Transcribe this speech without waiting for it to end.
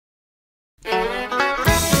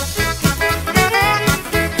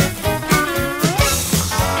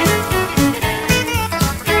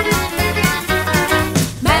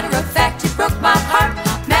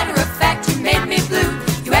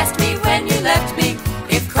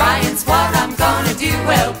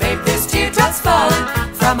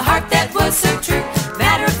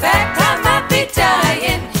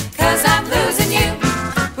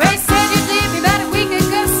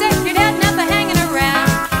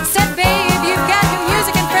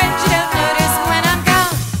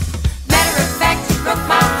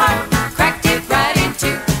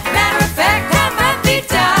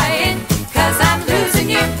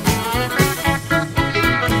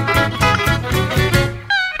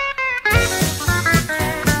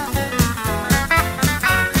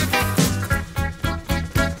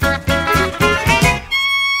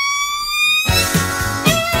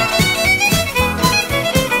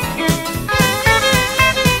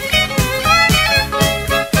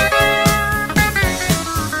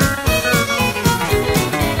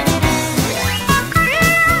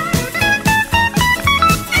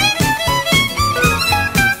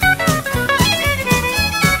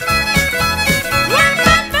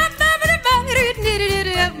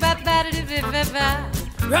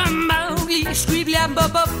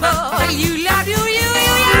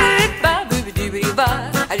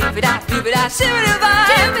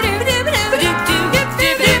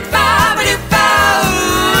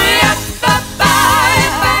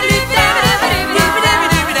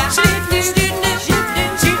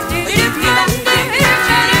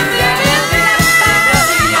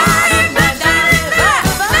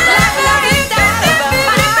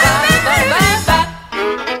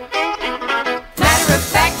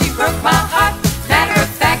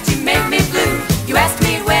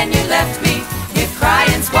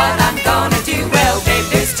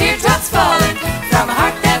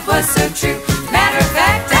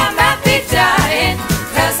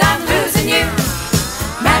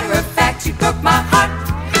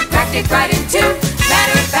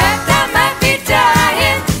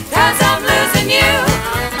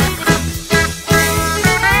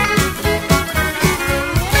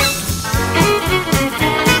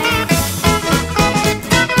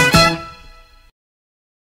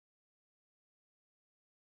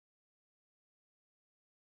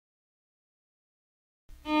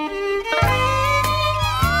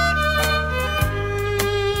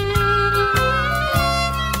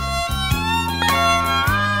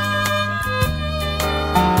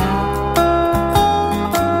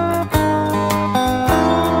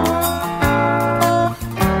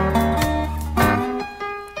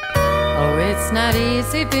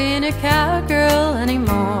Being a cowgirl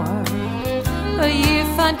anymore. But you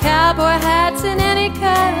find cowboy hats in any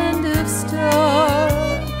kind of store.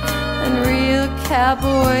 And real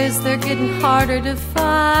cowboys, they're getting harder to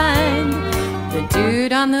find. The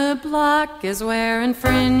dude on the block is wearing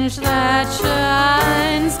fringe that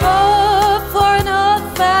shines. Oh, for an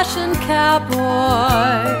old-fashioned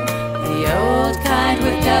cowboy, the old kind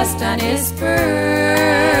with dust on his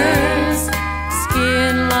spurs,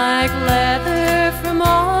 skin like leather from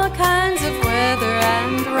all kinds of weather,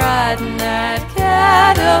 and riding that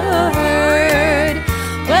cattle herd.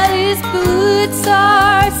 Well, his boots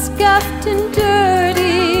are scuffed and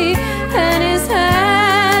dirty, and his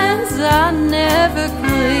hands are never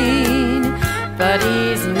clean. But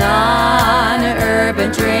he's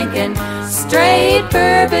non-urban, drinking straight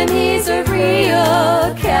bourbon. He's a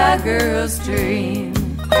real cowgirl's dream.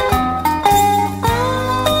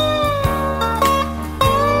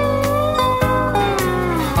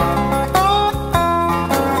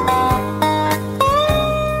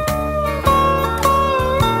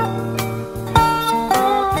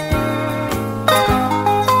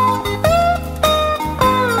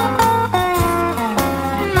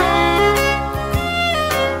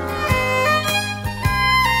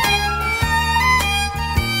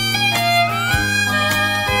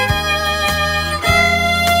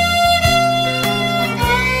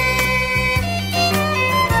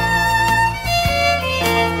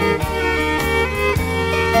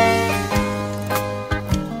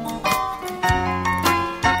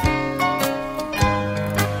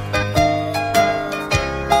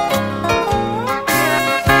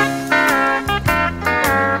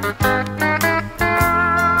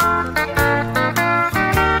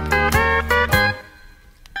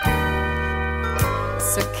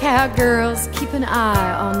 Girls, keep an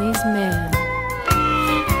eye on these men.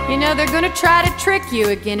 You know they're gonna try to trick you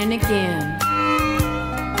again and again.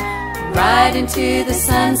 Ride into the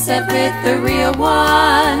sunset with the real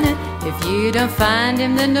one. If you don't find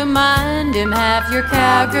him, then don't mind him. Have your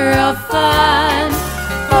cowgirl fun.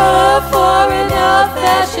 Oh, for an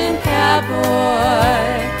old-fashioned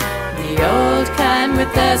cowboy, the old kind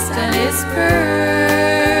with dust on his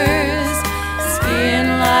spurs,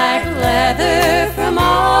 skin like leather from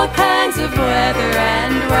all kinds of weather,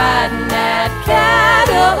 and riding that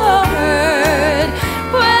cattle herd.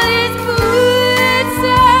 Well, his boots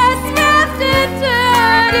are scuffed and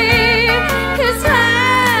dirty, his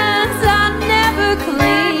hands are never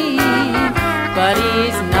clean, but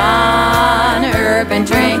he's non-urban,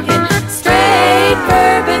 drinking straight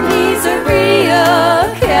bourbon. He's a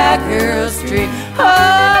real cowgirl's dream.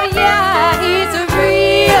 Oh yeah, he's a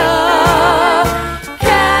real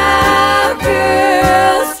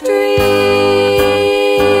cowgirl's dream.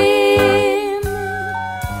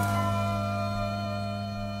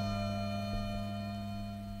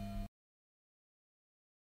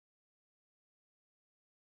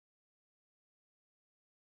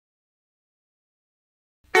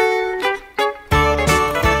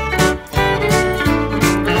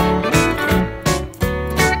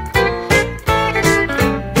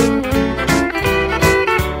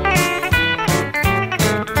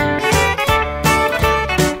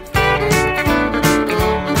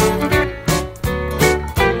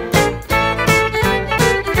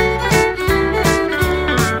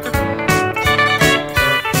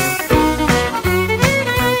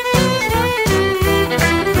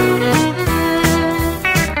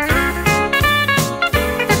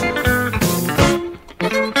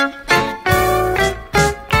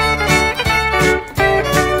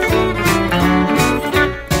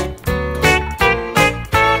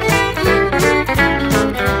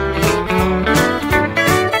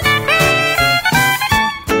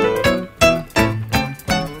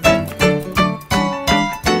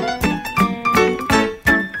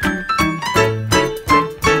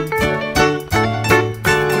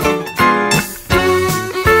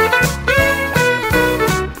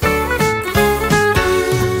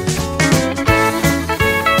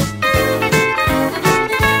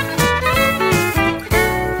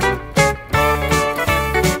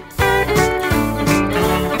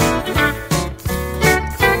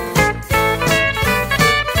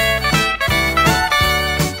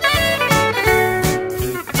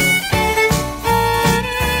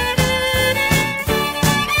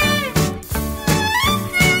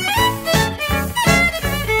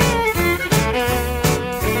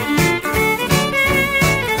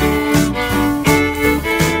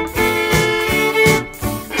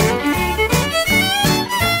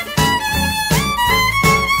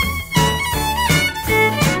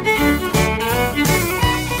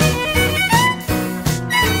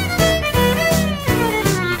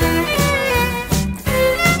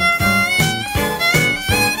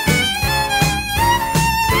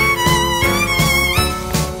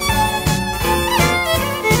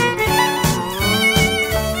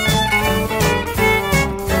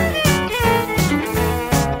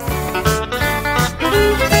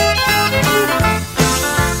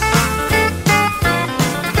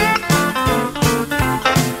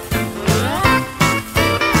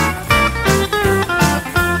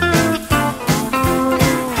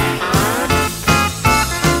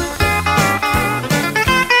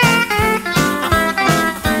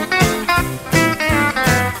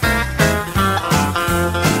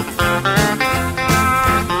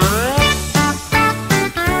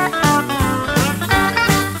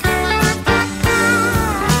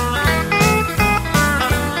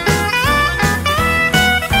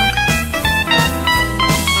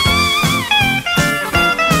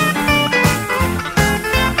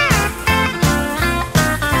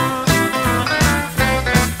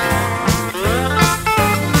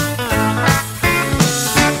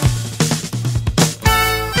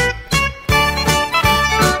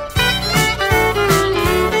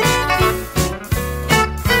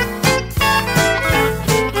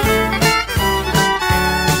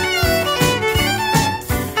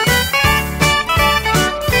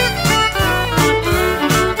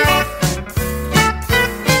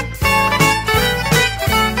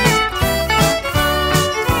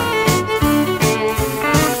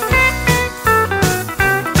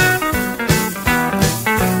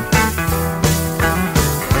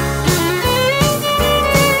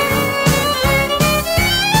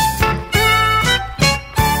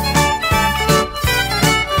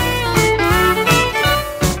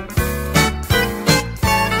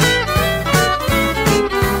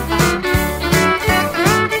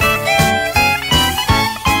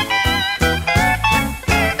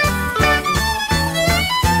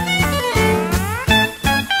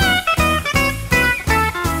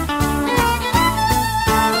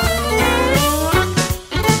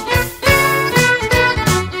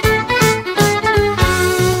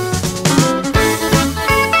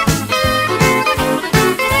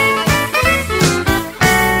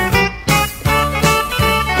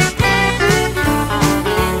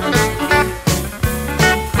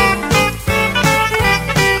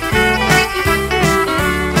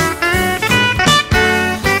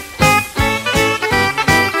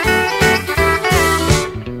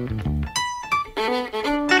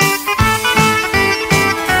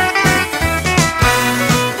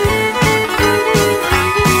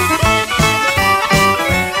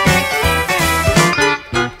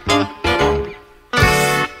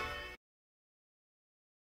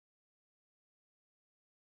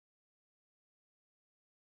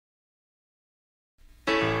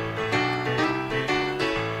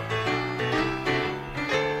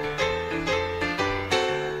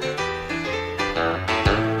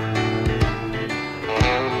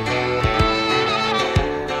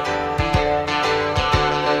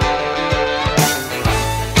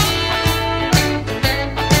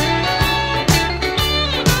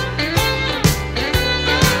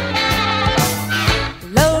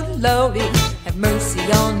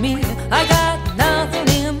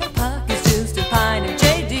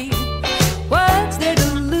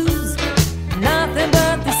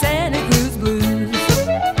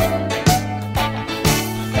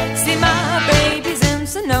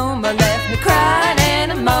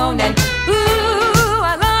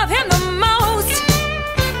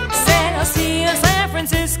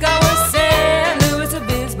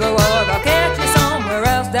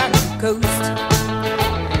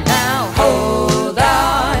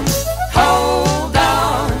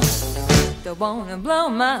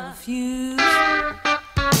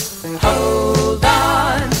 Hold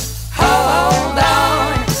on, hold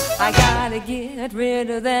on, I gotta get rid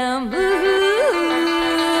of them blues.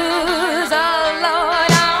 Oh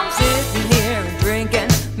Lord, I'm sitting here and drinking,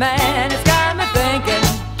 man, it's got me thinking,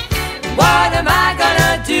 what am I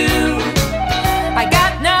gonna do? I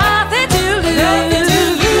got nothing to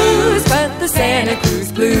lose but the Santa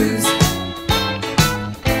Cruz blues.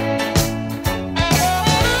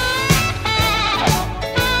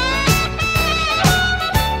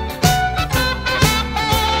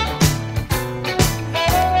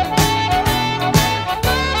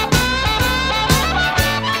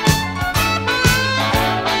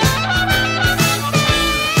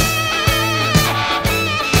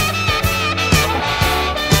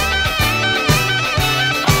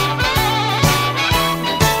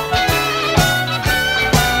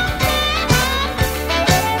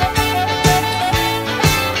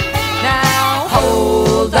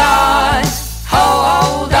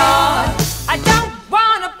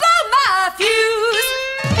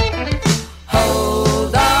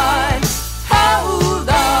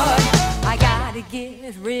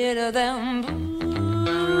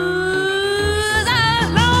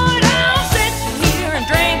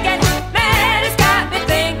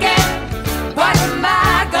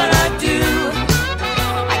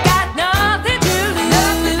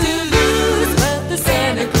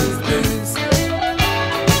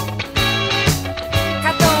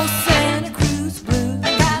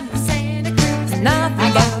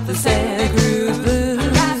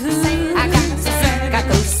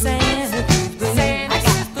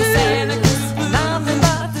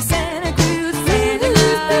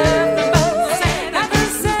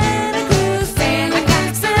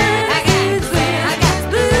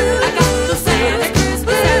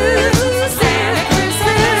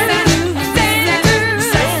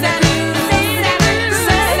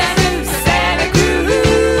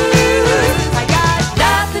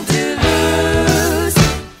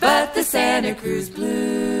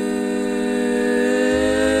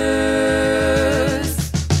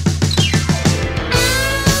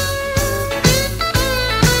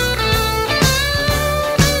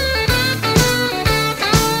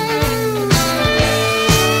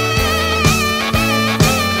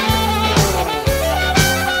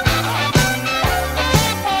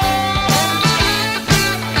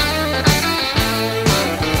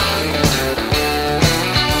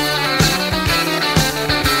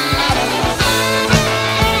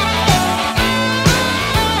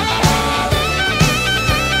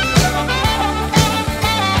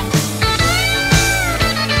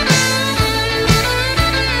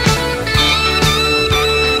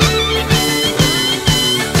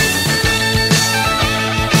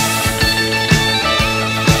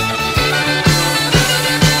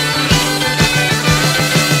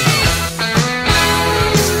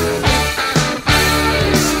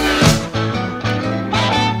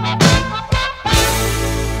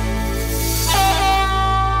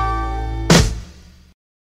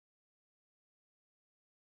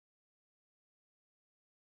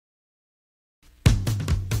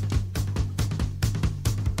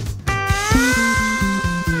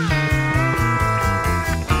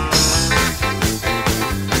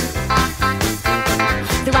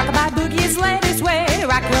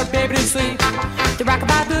 The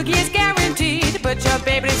rockabye boogie is guaranteed to put your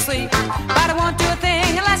baby to sleep. But I won't do a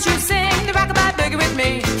thing unless you sing the rockabye boogie with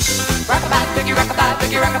me. Rockabye boogie, rockabye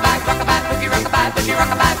boogie, rockabye, rockabye boogie, rockabye boogie,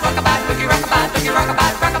 rockabye, rockabye boogie, rockabye boogie,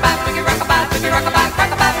 rockabye, rockabye boogie, rockabye boogie, rockabye,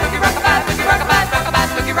 rockabye boogie, rockabye boogie, rockabye, rockabye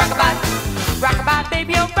boogie, rockabye. Rockabye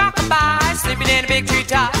baby, oh rockabye, sleeping in a big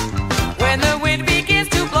treetop. When the wind begins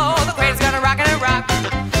to blow, the crane's gonna rock and rock.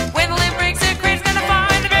 When the limb breaks, the crane's gonna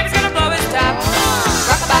find the baby's gonna blow his top.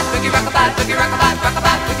 Rockabye boogie, rockabye boogie, rockabye,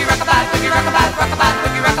 rockabye boogie, rockabye boogie, rockabye, rockabye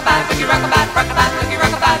boogie, rockabye boogie, rockabye, rockabye boogie,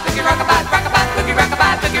 rockabye boogie, rockabye, rockabye boogie,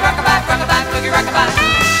 rockabye boogie, rockabye, rockabye boogie,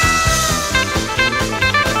 rockabye.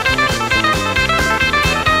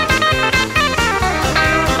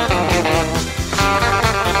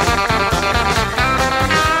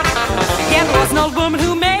 Yeah, there was an old woman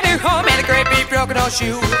who made her home in a great big broken old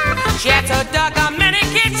shoe. She had so doggone many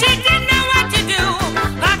kids, she didn't know what to do.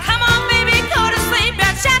 Like, come on, baby, go to sleep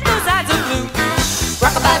and shut those eyes of blue.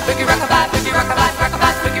 Rockabye boogie, rockabye boogie, rockabye,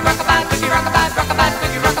 rockabye boogie, rockabye boogie, rockabye, rockabye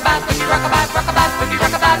boogie, rockabye boogie, rockabye, rockabye boogie,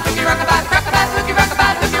 rockabye boogie, rockabye, rockabye boogie, rockabye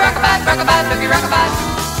boogie, rockabye, rockabye boogie, rockabye.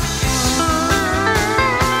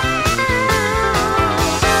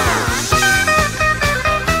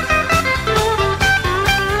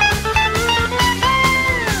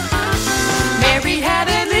 Mary had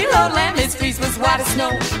a little old lamb, his fleece was white as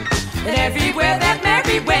snow. And everywhere that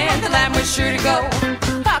Mary went, the lamb was sure to go.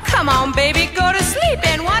 Oh, come on, baby, go to sleep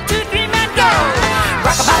and want to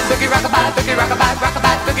boogie, rockabye, boogie, rockabye,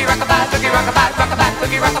 rockabye, boogie, rockabye, boogie, rockabye, rockabye,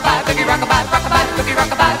 boogie, rockabye, boogie, rockabye, rockabye, boogie,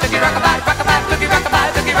 rockabye, boogie,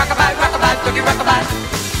 rockabye, rockabye, boogie, rockabye,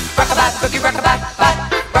 boogie, rockabye, rockabye,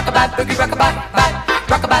 boogie, rockabye, rockabye, boogie, rockabye,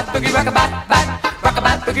 rockabye, boogie, rockabye, rockabye, boogie, rockabye,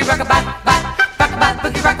 rockabye, boogie, rockabye, rockabye, boogie,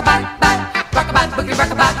 rockabye, rockabye, boogie,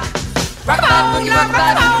 rockabye,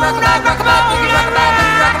 rockabye, boogie, rockabye, rockabye, rockabye, boogie, rockabye,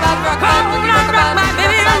 rockabye, rockabye, boogie, rockabye,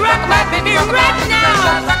 baby, rock my baby, right now,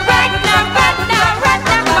 right now, right now, right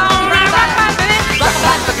now, rock my baby,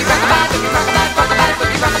 rockabye, boogie, rockabye, boogie, rockabye, rockabye,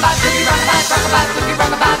 boogie, rockabye, boogie, rockabye, rockabye, boogie,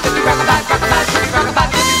 rockabye, boogie, rockabye, rockabye, boogie, rockabye,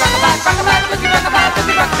 boogie, rockabye, rockabye, boogie, rockabye,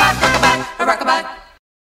 boogie, rockabye, rockabye, rockabye.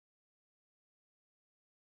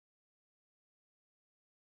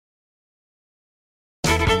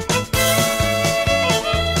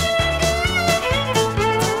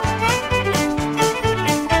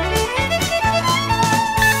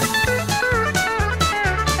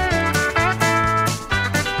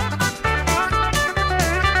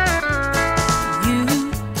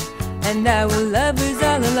 And I were lovers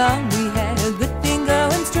all along. We had a good thing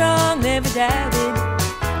going strong, never doubted.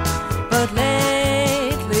 But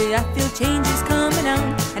lately I feel changes coming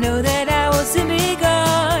on. I know that I will soon be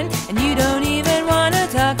gone, and you don't even want to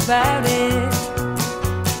talk about it.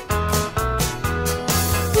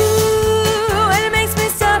 Ooh, and it makes me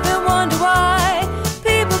stop and wonder why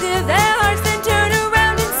people give their hearts then turn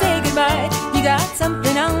around and say goodbye. You got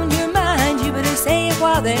something on your mind, you better say it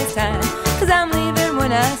while there's time, 'cause I'm leaving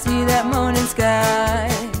when I see that morning sky.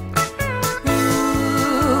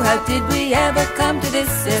 Ooh, how did we ever come to this?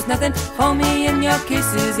 There's nothing for me in your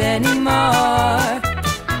kisses anymore.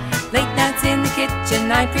 Late nights in the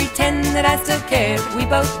kitchen, I pretend that I still care, but we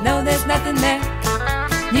both know there's nothing there.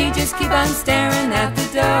 You just keep on staring at the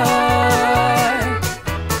door.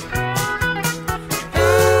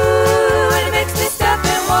 Ooh, and it makes me stop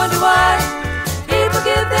and wonder why people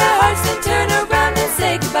give their hearts and turn around and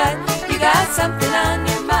say goodbye. You got something on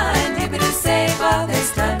your mind, you better say it while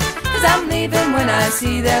there's time, 'cause I'm leaving when I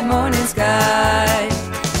see that morning sky.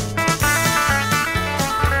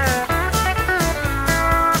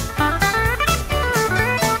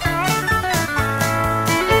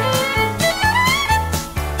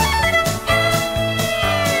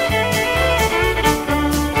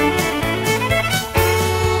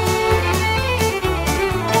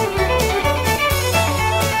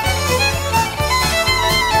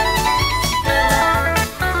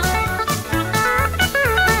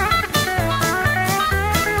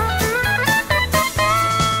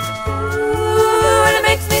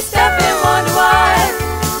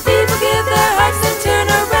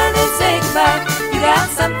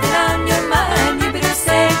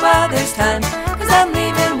 Time, 'cause I'm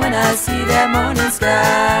leaving when I see that morning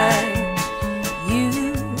sky.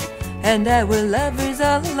 You and I were lovers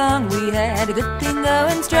all along. We had a good thing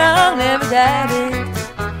going strong, never doubted.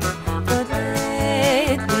 But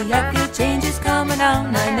lately I feel changes coming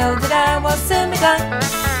on. I know that I will soon be gone.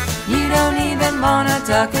 You don't even wanna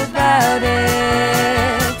talk about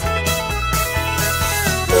it.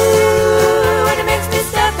 Ooh, and it makes me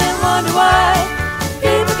stop and wonder why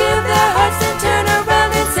people give their hearts and turn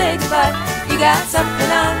around and say goodbye. You got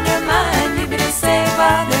something on your mind, you better say it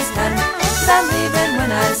while there's time, 'cause I'm leaving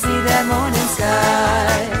when I see that morning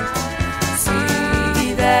sky.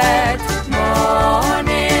 See that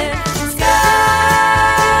morning sky.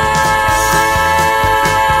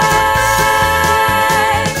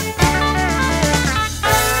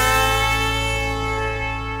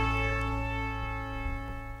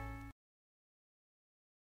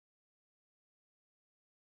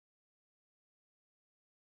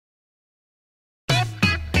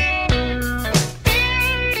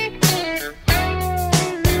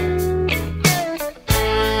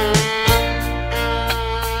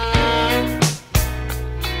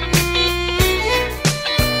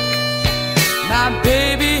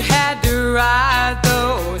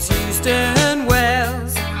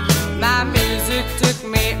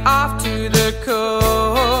 Off to the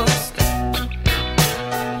coast.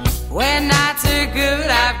 When nights are good,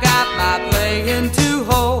 I've got my playing to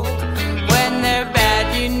hold. When they're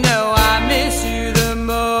bad, you know I miss you the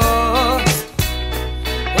most.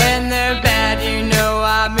 When they're bad, you know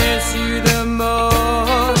I miss you the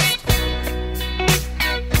most.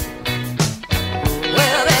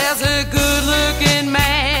 Well, there's a good-looking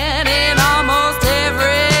man in almost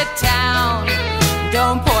every town.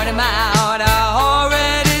 Don't point him out, I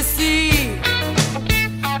already see.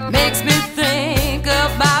 Makes me think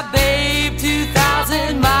of my babe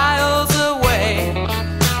 2,000 miles away.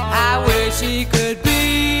 I wish he could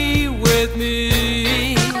be with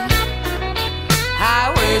me.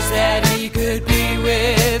 I wish that he could be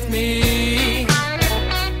with me.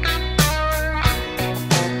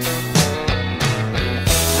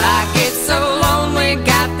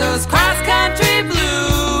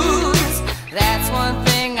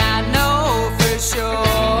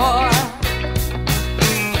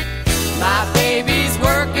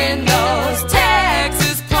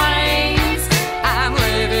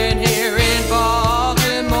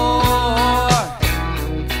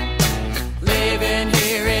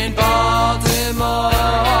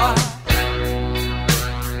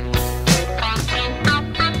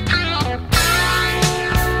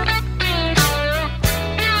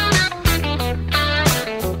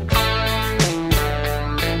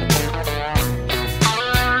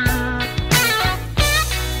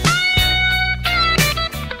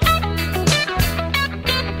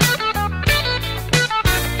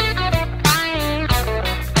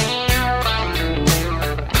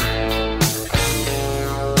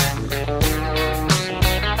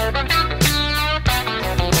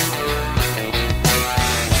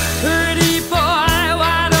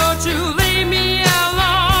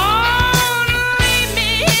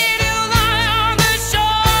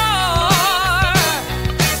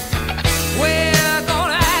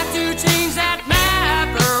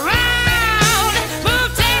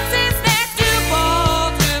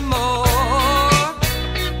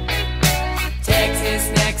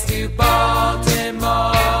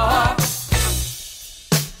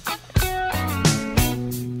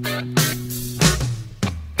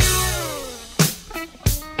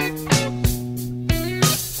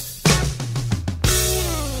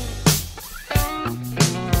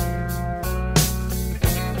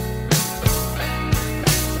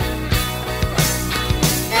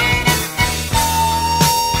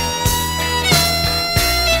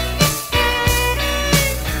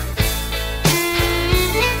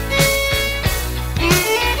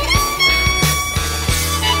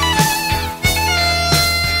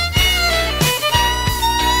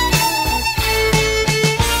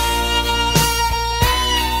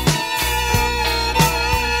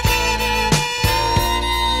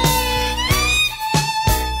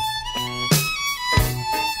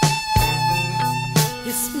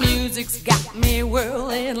 music's got me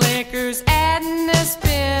whirling, liquor's adding a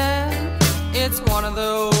spin. It's one of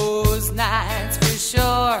those nights for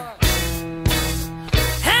sure.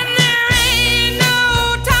 And there ain't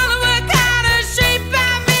no telling what kind of shape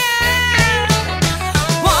I'm in.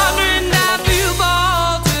 Wandering down through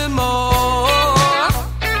Baltimore.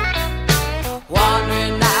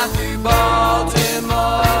 Wandering down through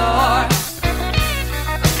Baltimore.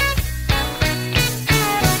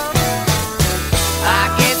 I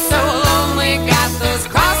get so lonely, got those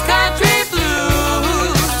cross-country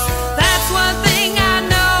blues. That's one thing I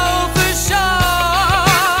know for sure.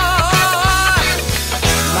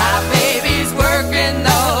 My baby's working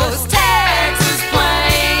those Texas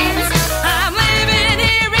plains. I'm living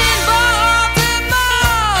here in Baltimore.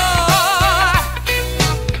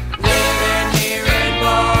 Living here in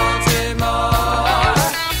Baltimore.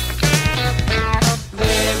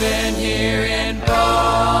 Living here in Baltimore.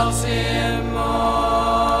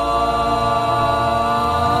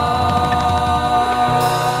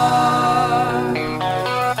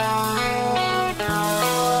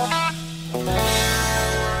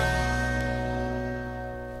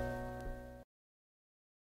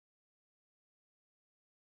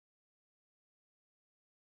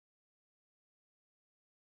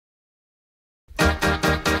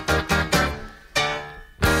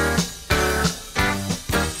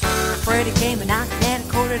 Freddie came a knocking at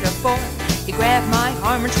 3:45. He grabbed my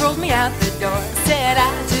arm and rolled me out the door. Said, I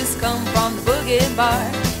just come from the Boogie bar,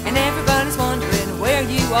 and everybody's wondering where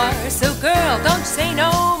you are. So girl, don't you say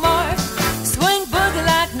no more. Swing boogie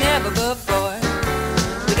like never before.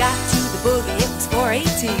 We got to the boogie, it was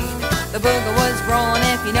 4:18. The boogie was rolling,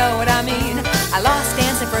 if you know what I mean. I lost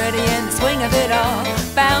dancing Freddie in the swing of it all.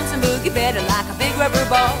 Bouncing boogie better like a big rubber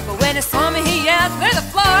ball. But when he saw me, he yelled, clear the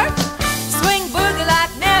floor. Swing boogie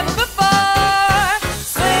like never before.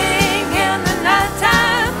 Swing in the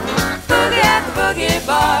nighttime, boogie at the boogie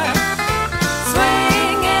bar.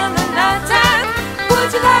 Swing in the nighttime, would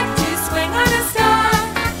you like to swing on a star?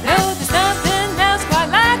 No, there's nothing else quite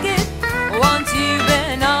like it once you've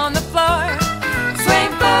been on the floor.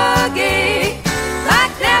 Swing boogie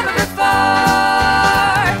like never before.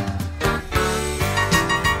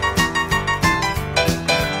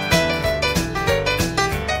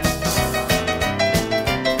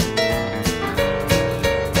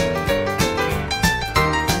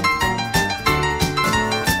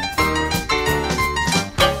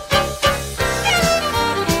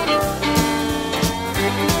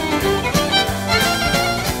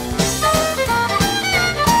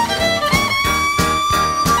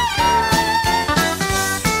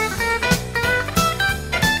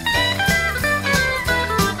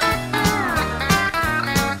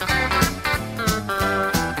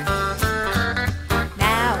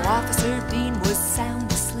 Now Officer Dean was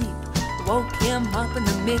sound asleep. Woke him up in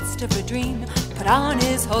the midst of a dream. Put on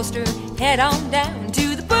his holster, head on down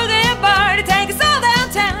to the boogie bar to take us all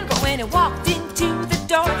downtown. But when he walked into the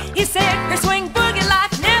door, he said, "Here, swing boogie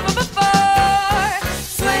like never before."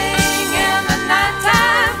 Swing in the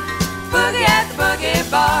nighttime, boogie at the boogie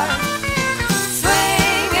bar.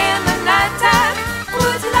 Swing in the nighttime,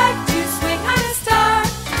 would you like to swing on a star?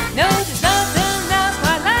 No, there's nothing else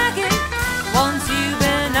quite like it once you've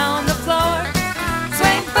been on the floor.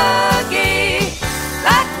 Swing boogie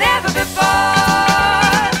like never before.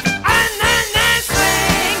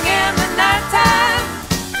 Swing in the nighttime,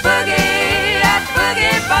 boogie at the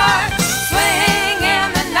boogie bar. Swing in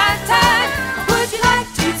the nighttime, would you like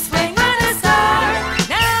to swing on a star?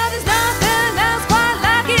 Now there's nothing else quite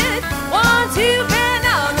like it once you've been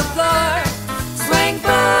on the floor. Swing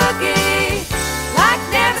boogie like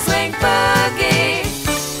never, swing boogie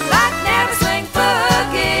like never, swing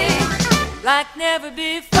boogie like never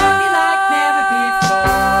before, like never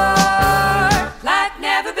before, like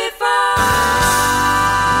never before.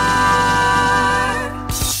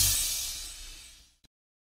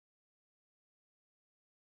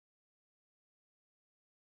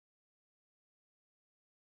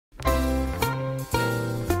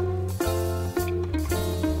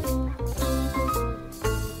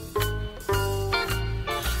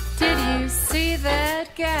 Did you see that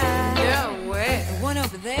guy? Yeah, where? The one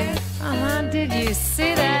over there? Did you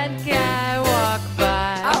see that guy walk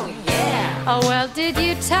by? Oh, yeah. Oh, well, did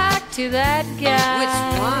you talk to that guy? Which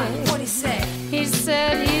one? What'd he say? He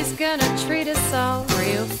said he's gonna treat us all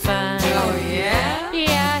real fine. Oh, yeah?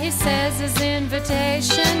 Yeah, he says his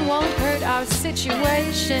invitation won't hurt our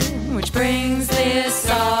situation, which brings this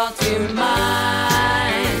all to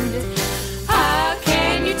mind. How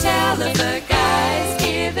can you tell if a guy's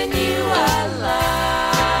giving you a line?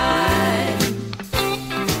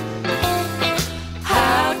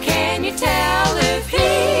 How can you tell if he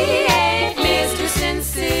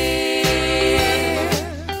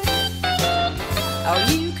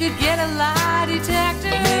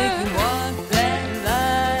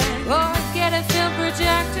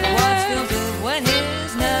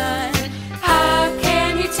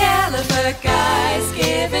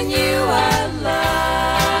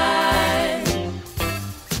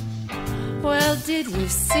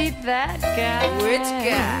guy. Which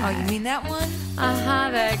guy? Oh, you mean that one?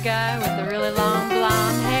 That guy with the really long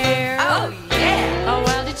blonde hair. Oh, yeah. Oh,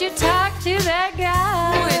 well, did you talk to that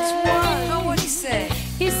guy? Which one? Oh, what'd he say?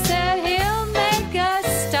 He said he'll make us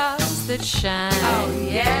stars that shine. Oh,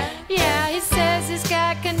 yeah? Yeah, he says he's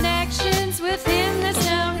got connections with him. There's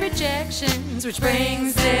no rejections, which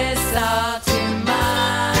brings this all to